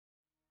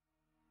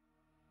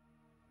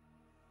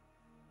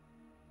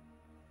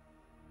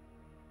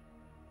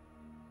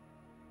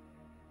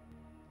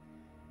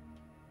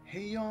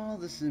Hey y'all,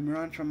 this is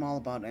Imran from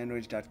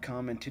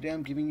allaboutandroids.com, and today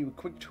I'm giving you a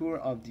quick tour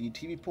of the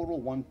TV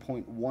Portal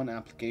 1.1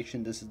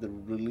 application. This is the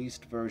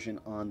released version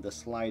on the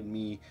Slide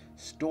Me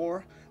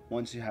store.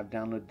 Once you have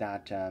downloaded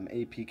that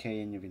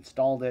APK and you've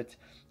installed it,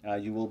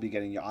 you will be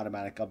getting your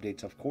automatic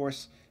updates, of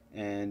course.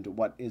 And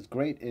what is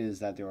great is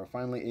that they were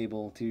finally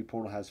able, TV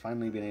Portal has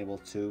finally been able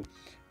to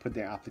put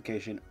their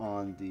application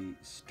on the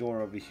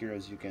store over here,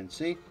 as you can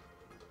see.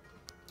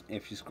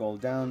 If you scroll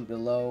down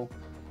below,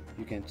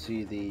 you can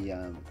see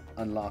the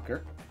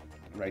unlocker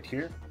right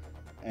here,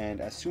 and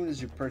as soon as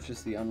you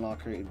purchase the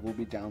unlocker, it will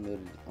be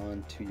downloaded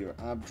onto your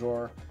app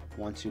drawer.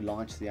 Once you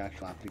launch the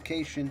actual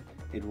application,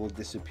 it will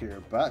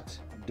disappear, but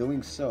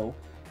doing so,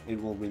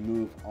 it will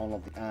remove all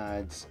of the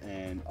ads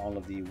and all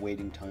of the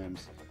waiting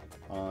times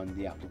on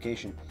the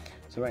application.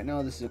 So right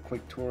now, this is a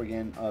quick tour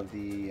again of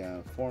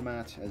the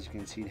format. As you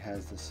can see, it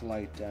has the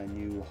slight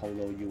new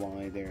Holo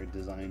UI there,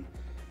 design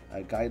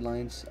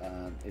guidelines.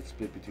 It's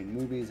split between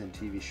movies and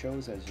TV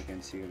shows, as you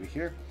can see over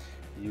here.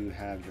 You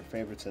have your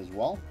favorites as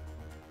well.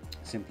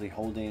 Simply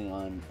holding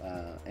on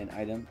an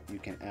item, you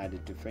can add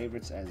it to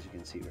favorites, as you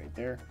can see right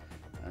there.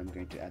 I'm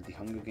going to add the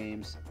Hunger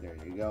Games. There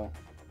you go.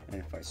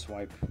 And if I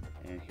swipe,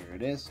 and here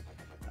it is.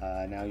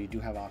 Now you do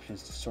have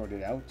options to sort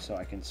it out, so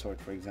I can sort,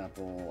 for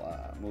example,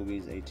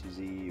 movies A to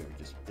Z, or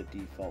just the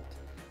default.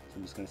 So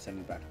I'm just going to send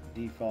it back to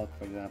the default,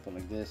 for example,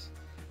 like this.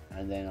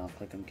 And then I'll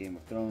click on Game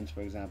of Thrones,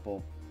 for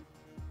example.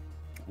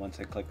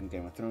 Once I click on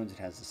Game of Thrones, it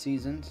has the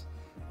seasons.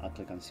 I'll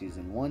click on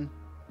season 1,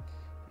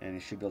 and it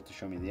should be able to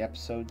show me the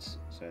episodes.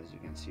 So as you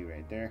can see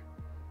right there.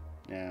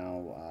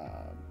 Now,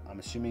 I'm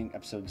assuming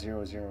episode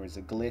 00 is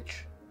a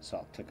glitch, so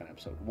I'll click on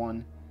episode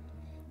 1.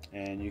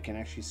 And you can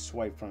actually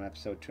swipe from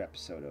episode to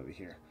episode over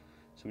here.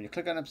 So when you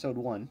click on episode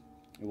 1,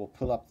 it will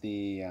pull up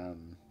the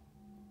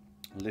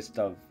list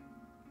of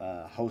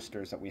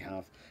hosters that we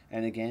have,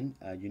 and again,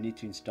 you need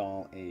to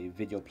install a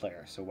video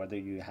player. So whether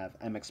you have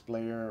MX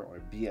Player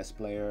or BS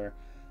Player,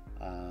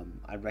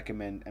 I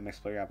recommend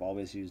MX Player. I've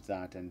always used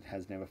that and it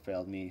has never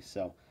failed me,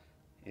 so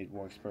it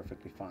works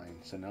perfectly fine.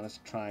 So now let's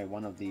try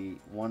one of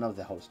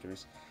the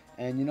hosters,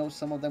 and you know,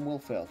 some of them will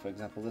fail. For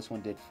example, this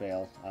one did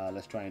fail.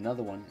 Let's try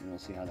another one and we'll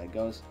see how that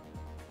goes.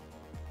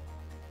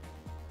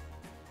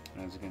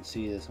 As you can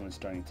see, this one's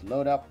starting to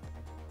load up,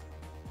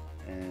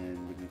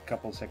 and within a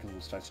couple of seconds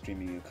we'll start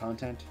streaming your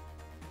content,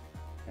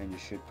 and you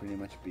should pretty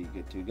much be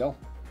good to go.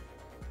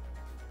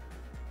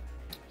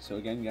 So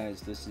again,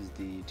 guys, this is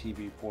the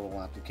TV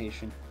Portal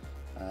application.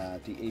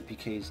 The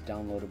APK is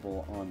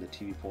downloadable on the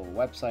TV Portal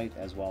website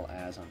as well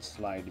as on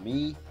Slide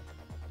Me.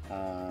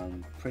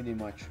 Pretty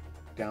much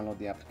download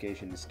the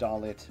application,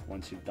 install it.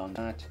 Once you've done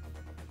that,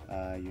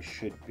 you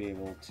should be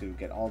able to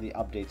get all the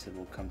updates that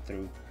will come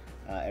through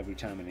every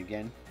time and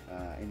again.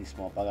 Any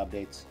small bug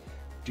updates.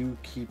 Do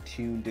keep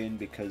tuned in,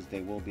 because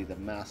there will be the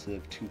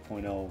massive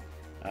 2.0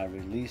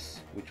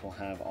 release, which will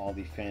have all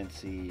the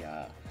fancy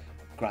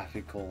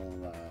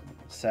graphical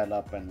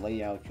setup and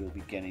layout. You'll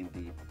be getting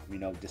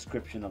the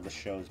description of the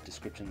shows,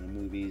 description of the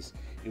movies.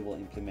 It will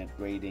implement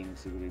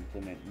ratings. It will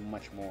implement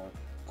much more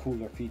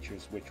cooler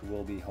features, which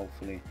will be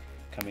hopefully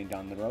coming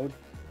down the road.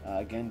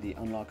 Again, the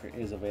unlocker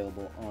is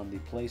available on the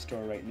Play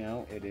Store right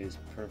now. It is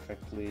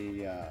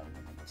perfectly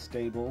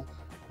stable.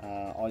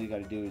 All you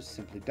got to do is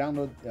simply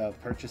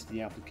purchase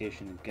the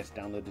application. It gets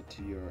downloaded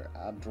to your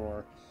app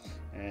drawer,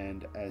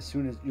 and as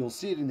soon as you'll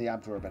see it in the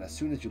app drawer, but as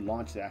soon as you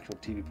launch the actual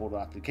TV Portal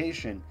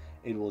application,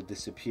 it will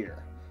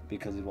disappear,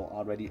 because it will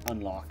already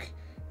unlock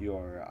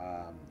your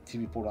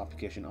TV Portal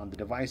application on the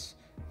device,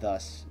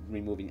 thus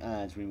removing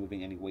ads,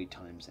 removing any wait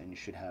times, and you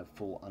should have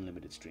full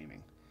unlimited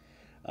streaming.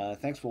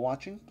 Thanks for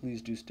watching.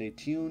 Please do stay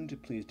tuned.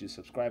 Please do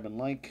subscribe and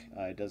like.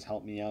 It does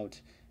help me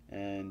out.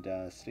 And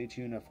stay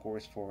tuned, of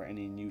course, for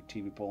any new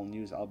TV Portal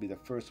news. I'll be the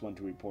first one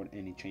to report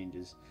any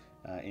changes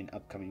in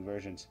upcoming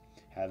versions.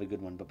 Have a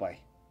good one. Bye-bye.